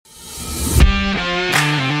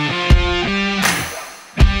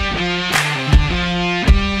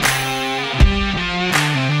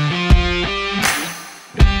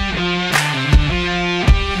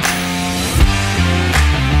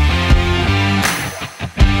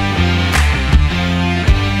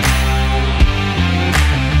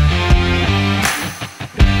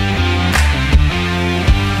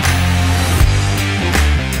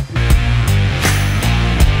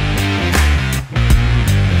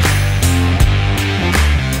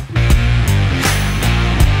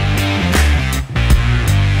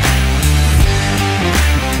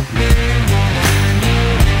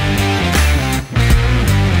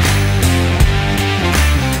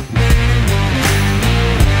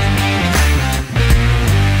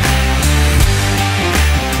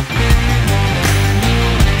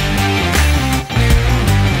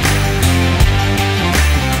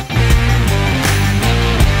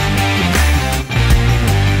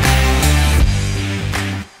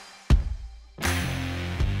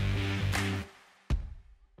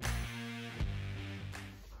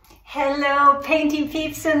Hello, painting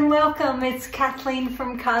peeps, and welcome. It's Kathleen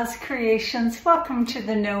from COZ Creations. Welcome to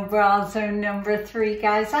the No Bra Zone number 3,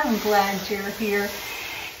 guys. I'm glad you're here.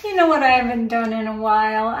 You know what I haven't done in a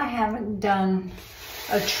while? I haven't done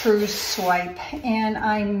a true swipe, and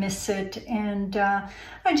I miss it. And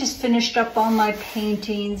I just finished up all my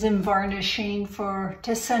paintings and varnishing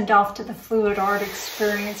to send off to the Fluid Art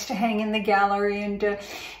Experience to hang in the gallery and to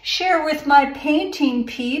share with my painting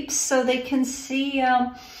peeps so they can see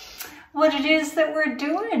what it is that we're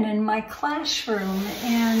doing in my classroom.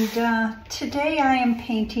 And today I am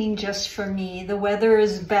painting just for me. The weather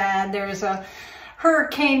is bad. There's a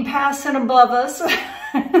hurricane passing above us.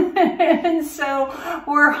 And so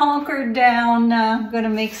we're hunkered down. Gonna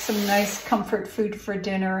make some nice comfort food for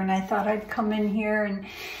dinner, and I thought I'd come in here and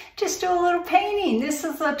just do a little painting. This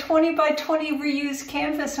is a 20 by 20 reused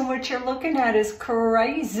canvas, and what you're looking at is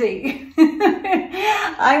crazy.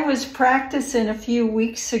 I was practicing a few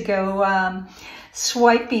weeks ago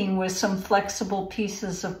swiping with some flexible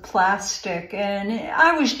pieces of plastic, and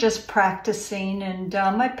I was just practicing, and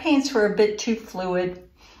my paints were a bit too fluid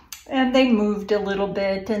and they moved a little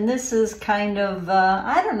bit. And this is kind of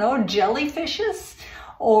I don't know, jellyfishes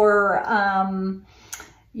or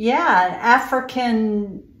yeah,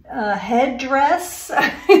 African headdress.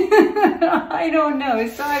 I don't know,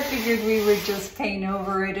 so I figured we would just paint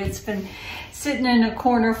over it. It's been sitting in a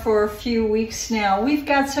corner for a few weeks now. We've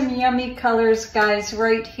got some yummy colors, guys,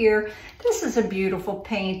 right here. This is a beautiful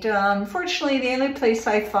paint. Unfortunately, the only place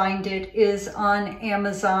I find it is on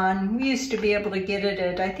Amazon. We used to be able to get it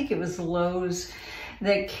at, I think it was Lowe's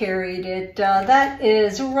that carried it. That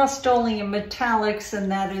is Rust-Oleum Metallics,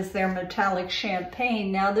 and that is their metallic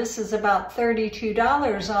champagne. Now, this is about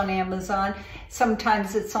 $32 on Amazon.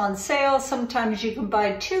 Sometimes it's on sale. Sometimes you can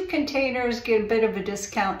buy 2 containers, get a bit of a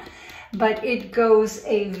discount. But it goes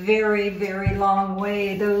a very, very long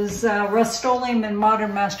way. Those Rust-Oleum and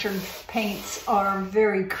Modern Master paints are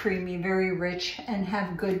very creamy, very rich, and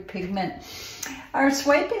have good pigment. Our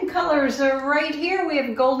swiping colors are right here. We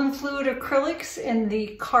have Golden Fluid Acrylics in the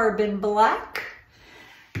Carbon Black.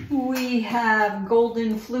 We have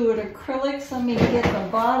Golden Fluid Acrylics. Let me get the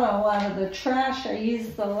bottle out of the trash. I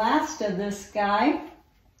used the last of this guy.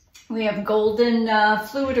 We have Golden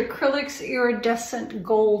Fluid Acrylics Iridescent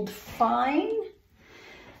Gold Fine.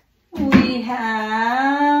 We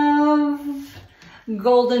have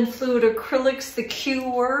Golden Fluid Acrylics, the Q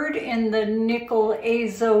word, in the Nickel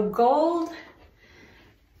Azo Gold.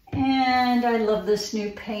 And I love this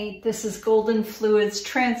new paint. This is Golden Fluids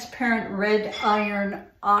Transparent Red Iron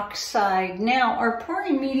Oxide. Now, our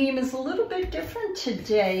pouring medium is a little bit different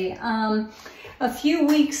today. A few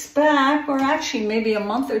weeks back, or actually maybe a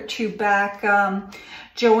month or 2 back,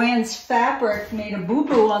 Joann's Fabric made a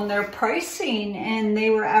boo-boo on their pricing, and they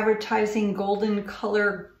were advertising golden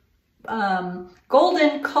color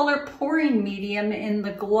pouring medium in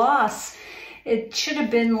the gloss. It should have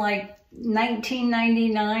been like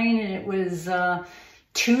 $19.99, and it was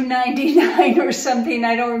 $2.99 or something.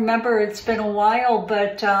 I don't remember. It's been a while,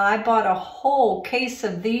 but I bought a whole case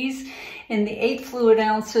of these in the 8 fluid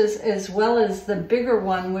ounces, as well as the bigger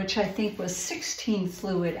one, which I think was 16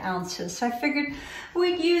 fluid ounces. So I figured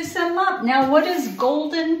we'd use them up. Now, what is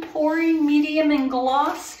golden pouring medium and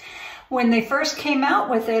gloss? When they first came out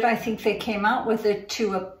with it, I think they came out with it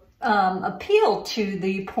to appeal to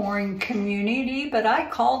the pouring community, but I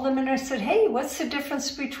called them and I said, hey, what's the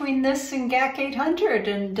difference between this and GAC 800?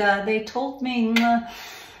 And they told me,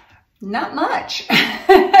 not much.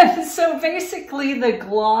 So basically the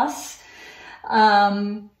gloss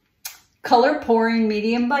color pouring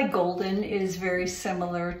medium by Golden is very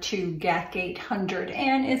similar to GAC 800,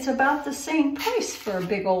 and it's about the same price for a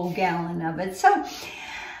big old gallon of it. So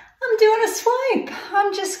I'm doing a swipe.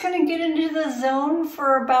 I'm just going to get into the zone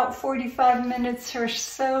for about 45 minutes or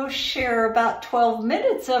so, share about 12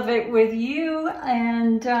 minutes of it with you,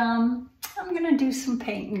 and I'm going to do some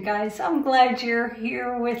painting, guys. I'm glad you're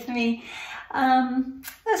here with me.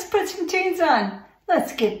 Let's put some tunes on.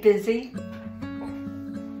 Let's get busy.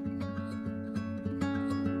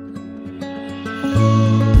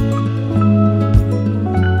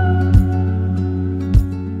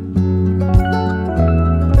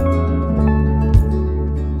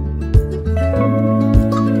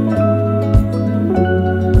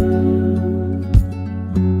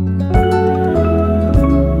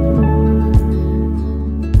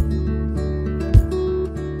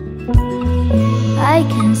 I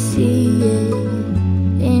can see it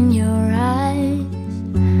in your eyes,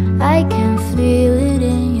 I can feel it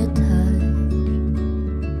in your touch,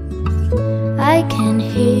 I can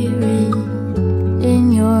hear it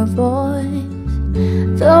in your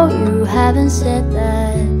voice, though you haven't said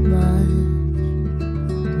that much.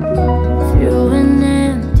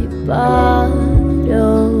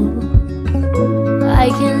 bottle. I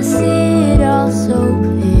can see it all so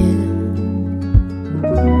clear.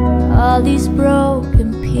 All these broken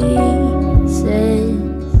pieces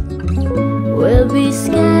will be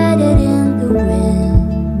scattered in the wind.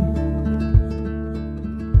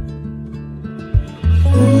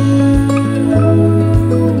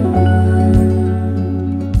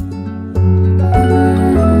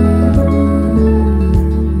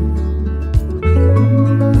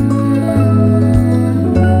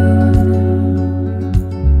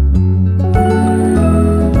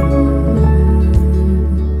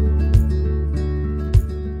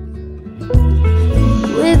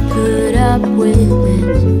 With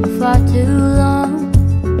it for far too long.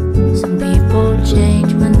 Some people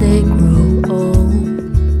change when they grow old,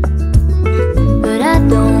 but I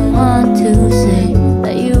don't want to say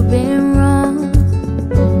that you've been wrong,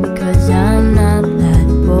 because I'm not that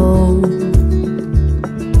bold.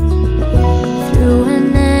 Through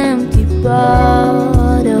an empty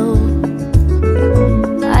bottle,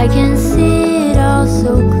 I can see it all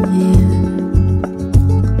so clear.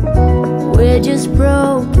 We're just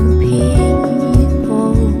broken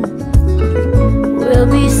people, will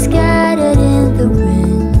be scattered in the wind.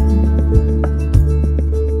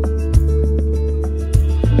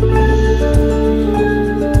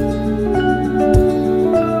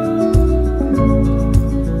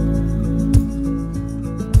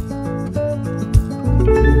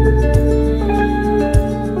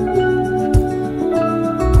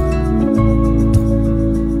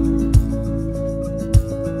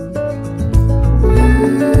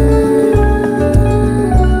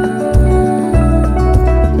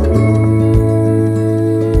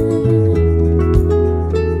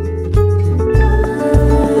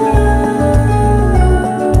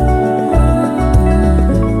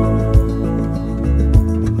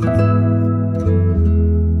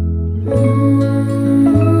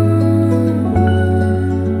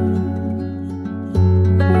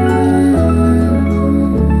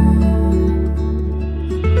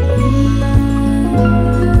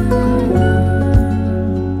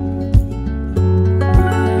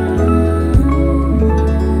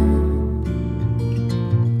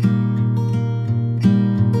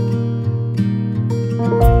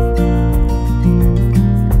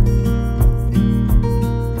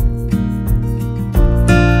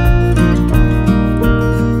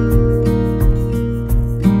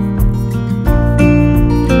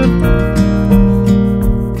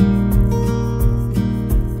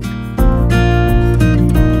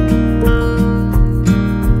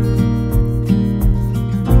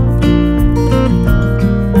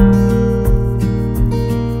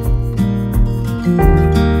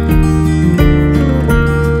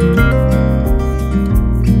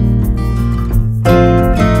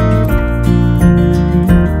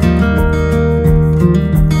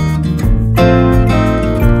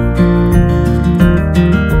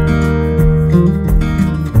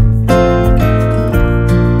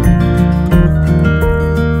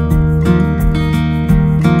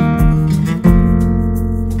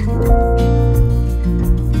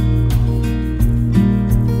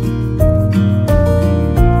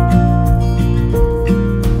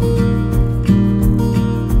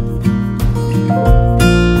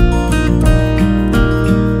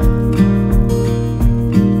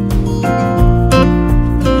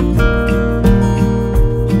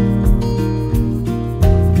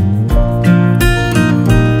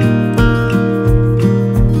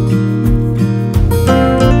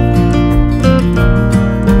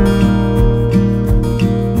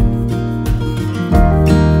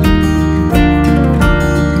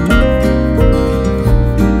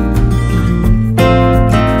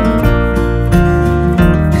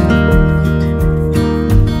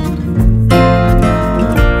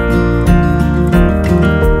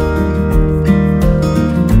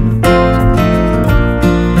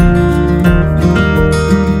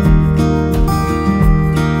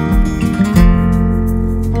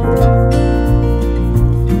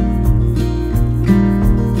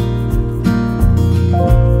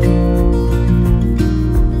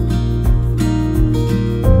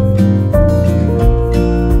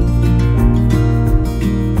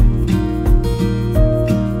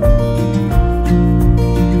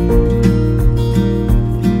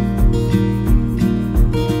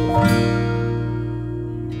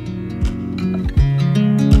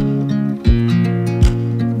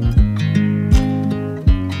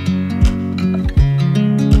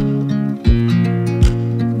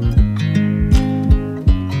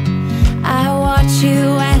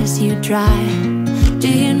 try. Do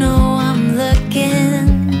you know I'm looking?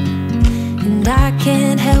 And I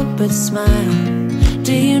can't help but smile.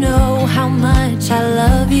 Do you know how much I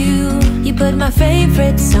love you? You put my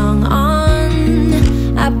favorite song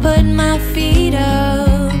on, I put my feet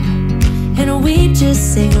up, and we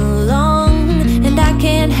just sing along. And I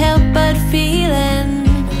can't help but feeling,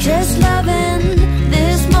 just loving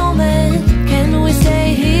this moment. Can we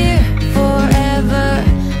stay here forever?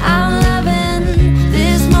 I'm loving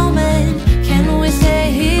this moment. Can we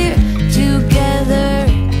stay here together?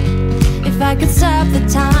 If I could stop the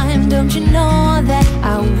time, don't you know that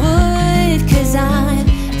I would? 'Cause I'm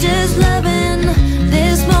just loving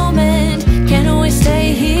this moment. Can we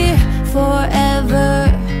stay here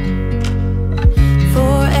forever?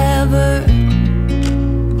 Forever.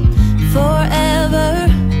 Forever.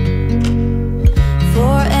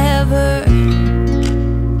 Forever.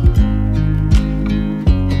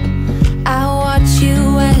 I watch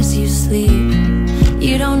you as you sleep.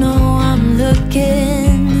 You don't know I'm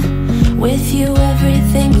looking. With you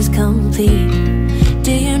everything's complete.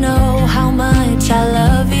 Do you know how much I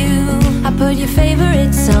love you? I put your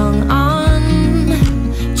favorite song on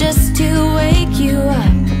just to wake you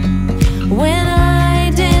up. When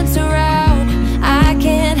I dance around, I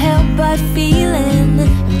can't help but feeling,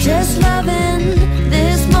 I'm just loving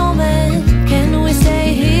this moment. Can we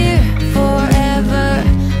stay here forever?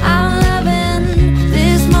 I'm loving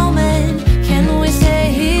this moment. Can we stay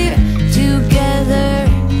here together?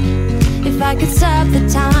 If I could stop the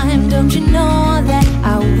time, don't you know that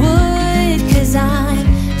I would? 'Cause I'm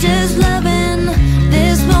just loving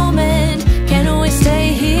this moment. Can we stay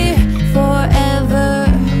here forever?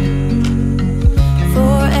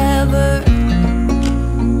 Forever.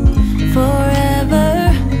 Forever.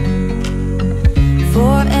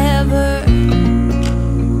 Forever.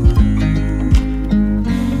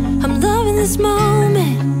 I'm loving this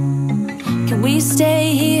moment. Can we stay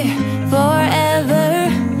here forever?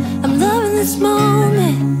 I'm loving this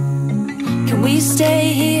moment. Can we stay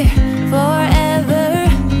here forever?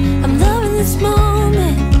 I'm loving this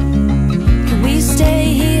moment. Can we stay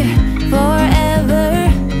here forever?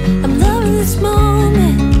 I'm loving this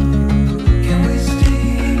moment. Can we stay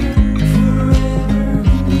here forever?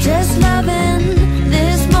 I'm just loving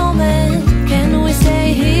this moment. Can we stay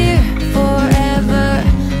here forever?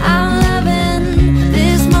 I'm loving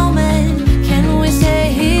this moment. Can we stay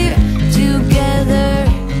here together?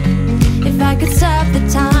 If I could stop the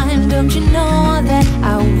time, don't you know that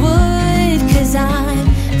I would? 'Cause I'm